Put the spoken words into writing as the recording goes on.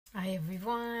Hi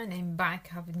everyone, I'm back.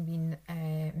 Haven't been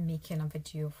making a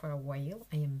video for a while.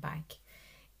 I am back.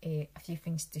 A few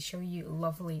things to show you,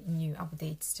 lovely new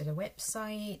updates to the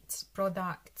website,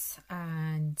 products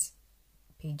and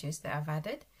pages that I've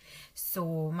added.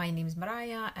 So my name is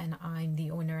Moria and I'm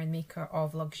the owner and maker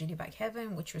of Luxury Bag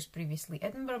Heaven, which was previously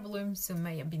Edinburgh Blooms, so you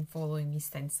might have been following me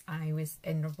since I was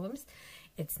Edinburgh Blooms.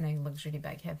 It's now Luxury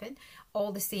Bag Heaven.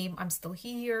 All the same, I'm still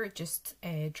here, just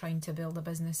trying to build a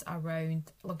business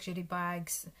around luxury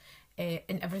bags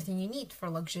and everything you need for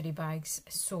luxury bags.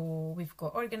 So we've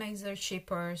got organizers,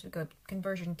 shapers, we've got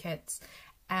conversion kits.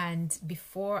 And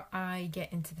before I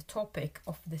get into the topic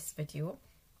of this video,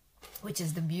 which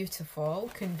is the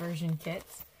beautiful conversion kit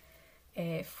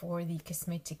for the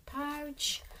cosmetic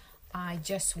pouch, I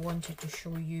just wanted to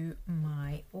show you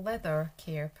my leather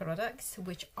care products,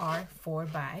 which are for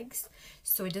bags.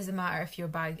 So it doesn't matter if your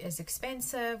bag is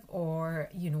expensive or,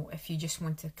 you know, if you just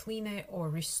want to clean it or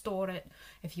restore it,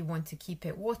 if you want to keep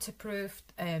it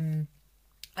waterproofed, I'm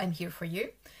here for you.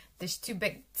 There's two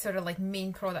big sort of like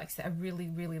main products that I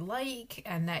really like,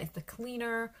 and that is the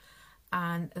cleaner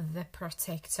and the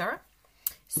protector.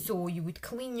 So you would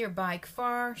clean your bag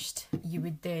first, you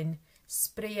would then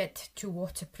spray it to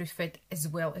waterproof it as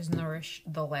well as nourish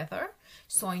the leather.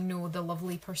 So I know the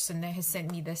lovely person that has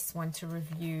sent me this one to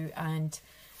review and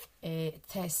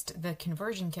test the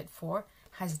conversion kit for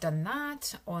has done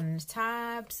that on the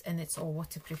tabs, and it's all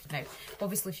waterproof now.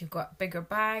 Obviously if you've got bigger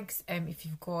bags, if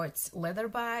you've got leather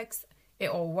bags, it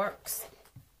all works,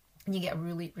 and you get a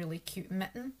really cute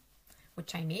mitten,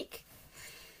 which I make.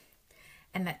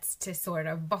 And that's to sort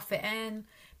of buff it in,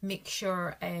 make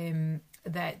sure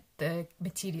that the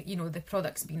material, you know, the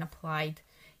product's been applied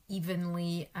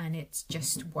evenly, and it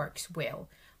just works well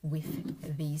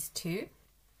with these two.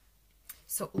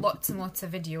 So lots and lots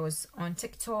of videos on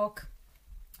TikTok,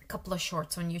 a couple of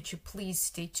shorts on YouTube. Please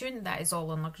stay tuned. That is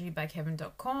all on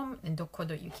luxurybagheaven.com and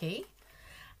 .co.uk.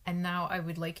 And now I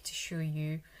would like to show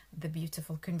you the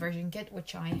beautiful conversion kit,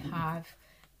 which I have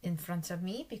in front of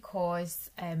me because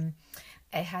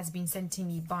it has been sent to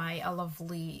me by a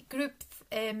lovely group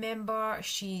member.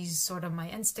 She's sort of my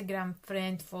Instagram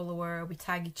friend, follower. We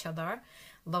tag each other.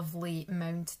 Lovely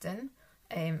Mountain.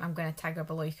 I'm going to tag her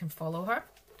below. You can follow her.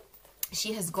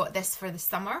 She has got this for the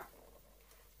summer,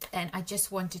 and I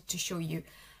just wanted to show you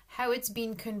how it's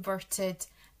been converted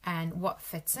and what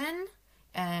fits in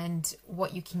and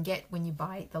what you can get when you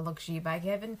buy the Luxury Bag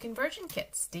Heaven conversion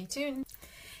kit. Stay tuned.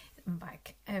 I'm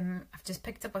back. I've just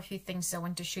picked up a few things, so I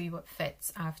want to show you what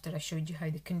fits after I showed you how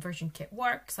the conversion kit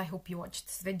works. I hope you watched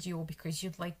this video because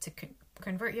you'd like to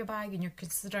convert your bag and you're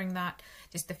considering that.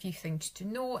 Just a few things to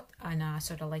note, and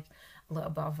sort of like a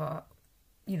little bit of a,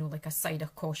 you know, like a side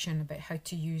of caution about how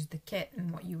to use the kit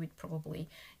and what you would probably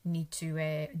need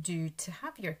to do to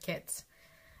have your kit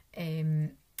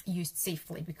used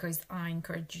safely, because I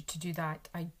encourage you to do that.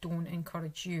 I don't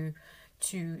encourage you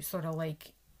to sort of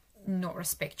like not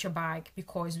respect your bag,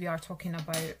 because we are talking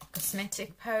about a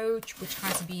cosmetic pouch which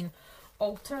has been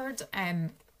altered,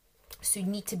 so you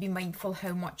need to be mindful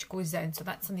how much goes in. So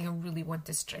that's something I really want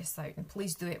to stress out, and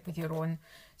please do it with your own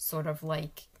sort of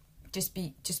like, just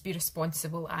be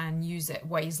responsible and use it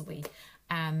wisely.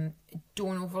 Don't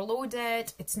overload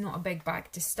it. It's not a big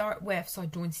bag to start with, so I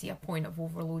don't see a point of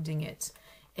overloading it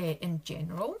in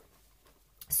general.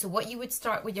 So what you would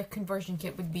start with your conversion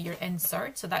kit would be your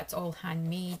insert. So that's all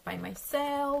handmade by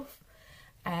myself.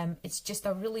 It's just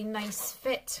a really nice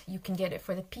fit. You can get it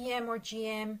for the PM or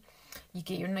GM. You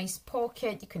get your nice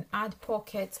pocket. You can add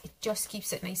pockets. It just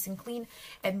keeps it nice and clean.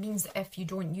 It means that if you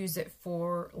don't use it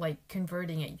for like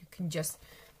converting it, you can just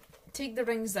take the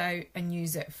rings out and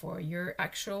use it for your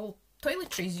actual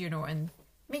toiletries, you know, and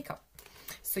makeup.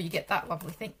 So you get that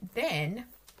lovely thing. Then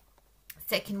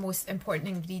second most important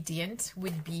ingredient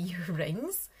would be your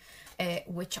rings,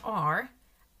 which are,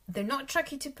 they're not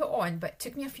tricky to put on, but it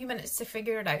took me a few minutes to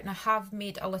figure it out, and I have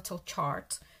made a little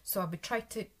chart, so I would try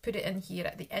to put it in here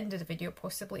at the end of the video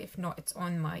possibly. If not, it's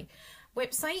on my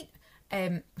website,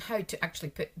 how to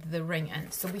actually put the ring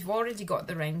in. So we've already got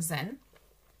the rings in,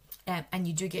 and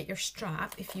you do get your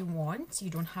strap if you want.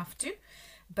 You don't have to,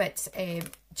 but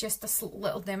just a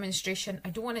little demonstration. I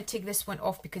don't want to take this one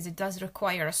off because it does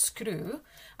require a screw,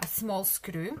 a small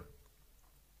screw,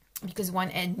 because one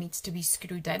end needs to be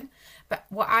screwed in. But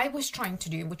what I was trying to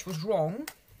do, which was wrong,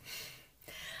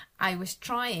 I was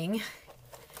trying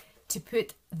to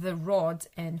put the rod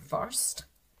in first,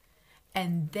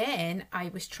 and then I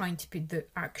was trying to put the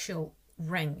actual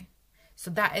ring.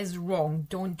 So that is wrong.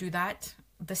 Don't do that.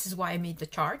 This is why I made the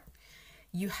chart.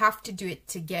 You have to do it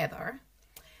together.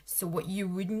 So what you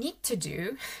would need to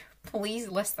do, please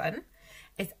listen,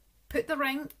 is put the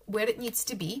ring where it needs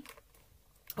to be.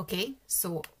 Okay,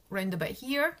 so round about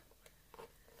here,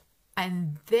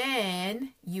 and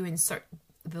then you insert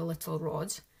the little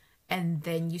rod, and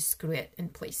then you screw it in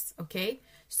place. Okay,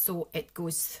 so it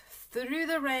goes through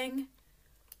the ring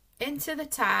into the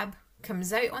tab,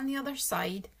 comes out on the other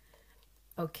side.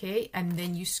 Okay, and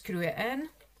then you screw it in,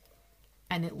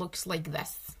 and it looks like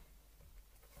this.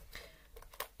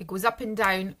 It goes up and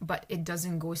down, but it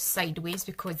doesn't go sideways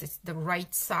because it's the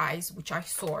right size, which I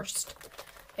sourced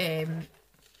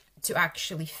to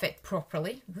actually fit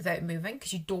properly without moving,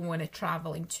 because you don't want it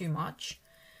traveling too much.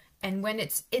 And when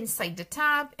it's inside the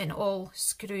tab and all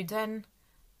screwed in,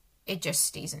 it just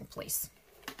stays in place.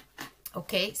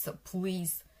 Okay, so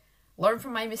please learn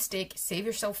from my mistake, save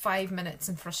yourself 5 minutes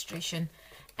in frustration,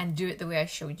 and do it the way I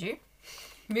showed you.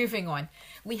 Moving on,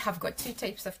 we have got two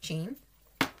types of chain.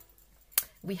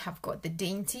 We have got the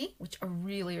dainty, which I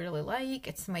really, really like.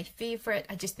 It's my favourite.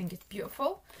 I just think it's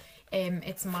beautiful.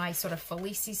 It's my sort of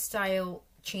Felici style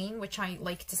chain, which I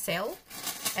like to sell.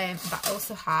 But I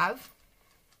also have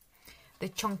the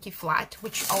chunky flat,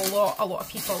 which a lot of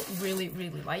people really,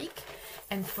 really like.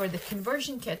 And for the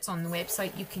conversion kits on the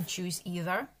website, you can choose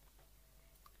either.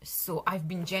 So I've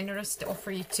been generous to offer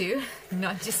you two,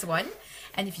 not just one.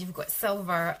 And if you've got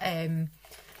silver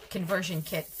conversion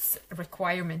kits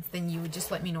requirements, then you would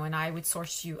just let me know and I would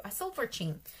source you a silver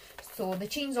chain. So the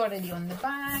chain's already on the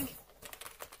bag.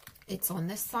 It's on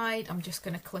this side. I'm just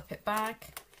going to clip it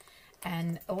back.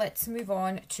 And let's move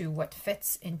on to what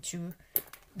fits into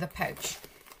the pouch.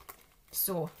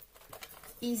 So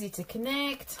easy to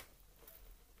connect.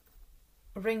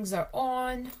 Rings are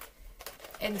on.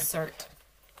 Insert.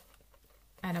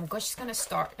 And I'm just going to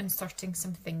start inserting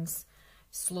some things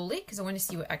slowly because I want to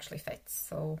see what actually fits.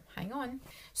 So hang on.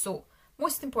 So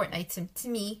most important item to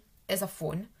me is a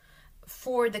phone.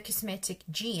 For the Cosmetic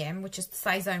GM, which is the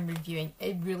size I'm reviewing,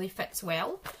 it really fits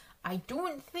well. I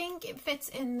don't think it fits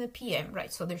in the PM.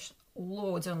 Right, so there's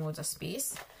loads and loads of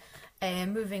space.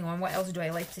 Moving on, what else do I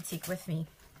like to take with me?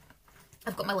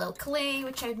 I've got my little clay,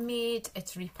 which I've made.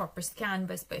 It's repurposed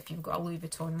canvas, but if you've got a Louis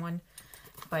Vuitton one,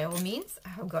 by all means.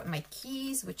 I've got my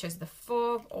keys, which is the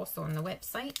fob, also on the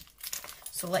website.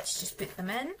 So let's just put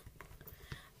them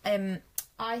in.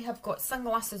 I have got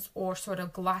sunglasses or sort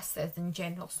of glasses in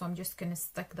general, so I'm just going to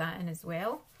stick that in as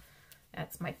well.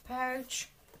 That's my pouch.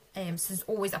 So there's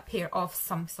always a pair of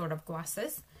some sort of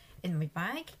glasses in my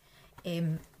bag.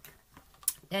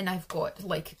 Then I've got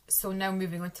like, so now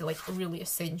moving on to like really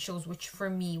essentials, which for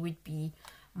me would be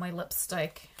my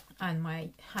lipstick and my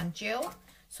hand gel.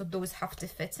 So those have to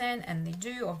fit in, and they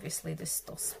do. Obviously there's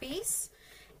still space.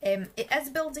 It is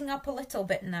building up a little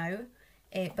bit now,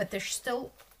 but there's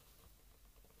still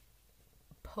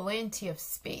plenty of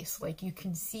space. Like you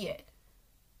can see it.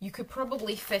 You could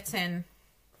probably fit in,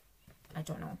 I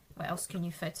don't know, what else can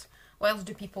you fit? What else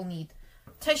do people need?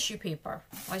 Tissue paper.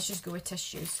 Let's just go with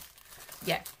tissues.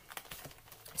 Yeah.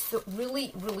 So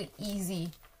really, really easy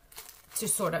to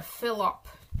sort of fill up.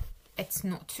 It's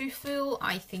not too full.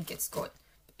 I think it's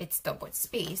still got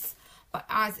space. But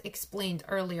as explained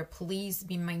earlier, please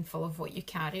be mindful of what you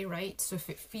carry, right? So if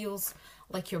it feels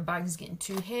like your bag's getting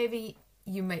too heavy,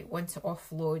 you might want to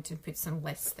offload and put some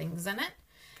less things in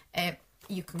it.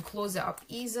 You can close it up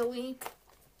easily.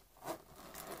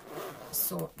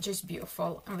 So just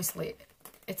beautiful. Obviously,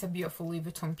 it's a beautiful Louis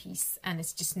Vuitton piece, and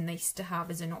it's just nice to have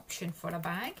as an option for a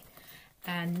bag.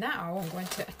 And now I'm going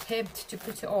to attempt to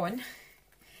put it on,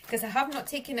 because I have not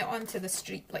taken it onto the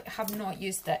street. Like, I have not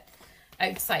used it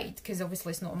outside, because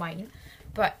obviously it's not mine.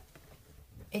 But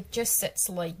it just sits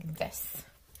like this.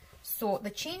 So the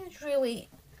chain's really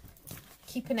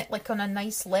keeping it like on a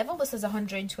nice level. This is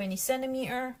 120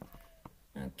 centimeter.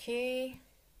 Okay,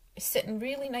 it's sitting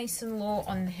really nice and low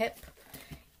on the hip.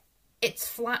 It's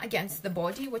flat against the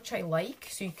body, which I like.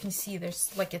 So you can see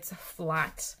there's like, it's a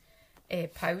flat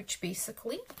pouch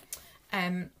basically.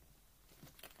 And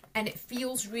it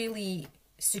feels really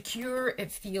secure.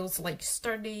 It feels like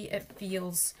sturdy. It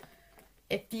feels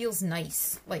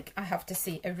nice. Like, I have to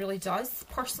say, it really does.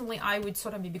 Personally, I would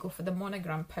sort of maybe go for the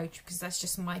monogram pouch, because that's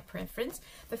just my preference.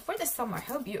 But for the summer,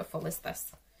 how beautiful is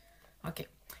this? Okay,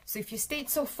 so if you stayed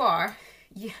so far,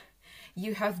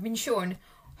 you have been shown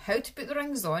how to put the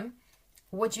rings on,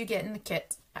 what you get in the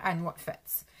kit, and what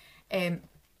fits.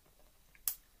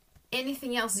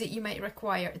 Anything else that you might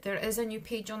require, there is a new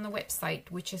page on the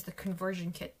website, which is the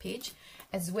conversion kit page,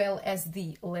 as well as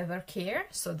the leather care.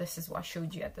 So this is what I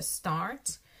showed you at the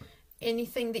start.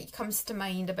 Anything that comes to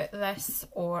mind about this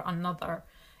or another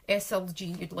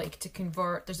SLG you'd like to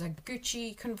convert, there's a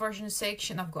Gucci conversion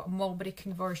section. I've got Mulberry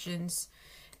conversions.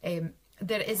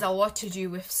 there is a lot to do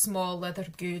with small leather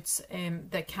goods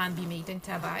that can be made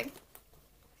into a bag,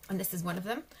 and this is one of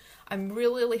them. I'm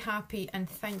really, really happy and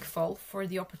thankful for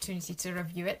the opportunity to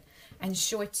review it and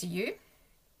show it to you.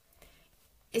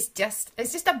 It's just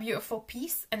a beautiful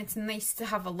piece, and it's nice to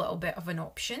have a little bit of an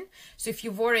option. So if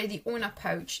you've already owned a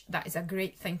pouch, that is a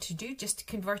great thing to do, just to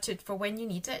convert it for when you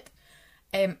need it.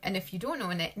 And if you don't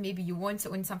own it, maybe you want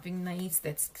to own something nice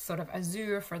that's sort of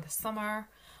azure for the summer,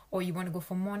 or you want to go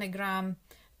for monogram.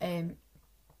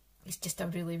 It's just a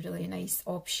really, really nice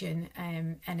option.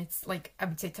 And it's, like, I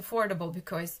would say it's affordable,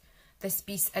 because this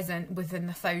piece isn't within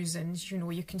the thousands. You know,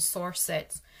 you can source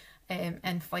it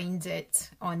and find it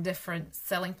on different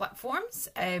selling platforms.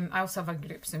 I also have a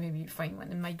group, so maybe you find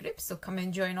one in my group, so come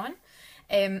and join on.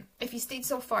 If you stayed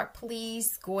so far,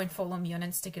 please go and follow me on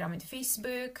Instagram and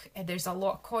Facebook. There's a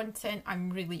lot of content.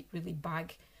 I'm really, really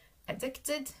bag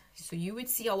addicted, so you would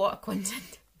see a lot of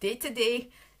content day to day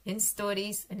in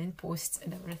stories and in posts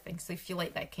and everything. So if you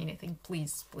like that kind of thing,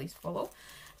 please follow.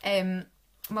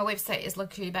 My website is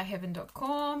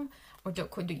luxurybyheaven.com or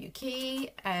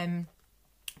 .co.uk.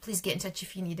 Please get in touch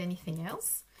if you need anything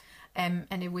else. And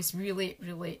it was really,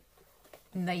 really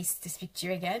nice to speak to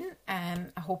you again.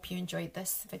 I hope you enjoyed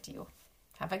this video.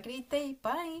 Have a great day.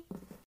 Bye.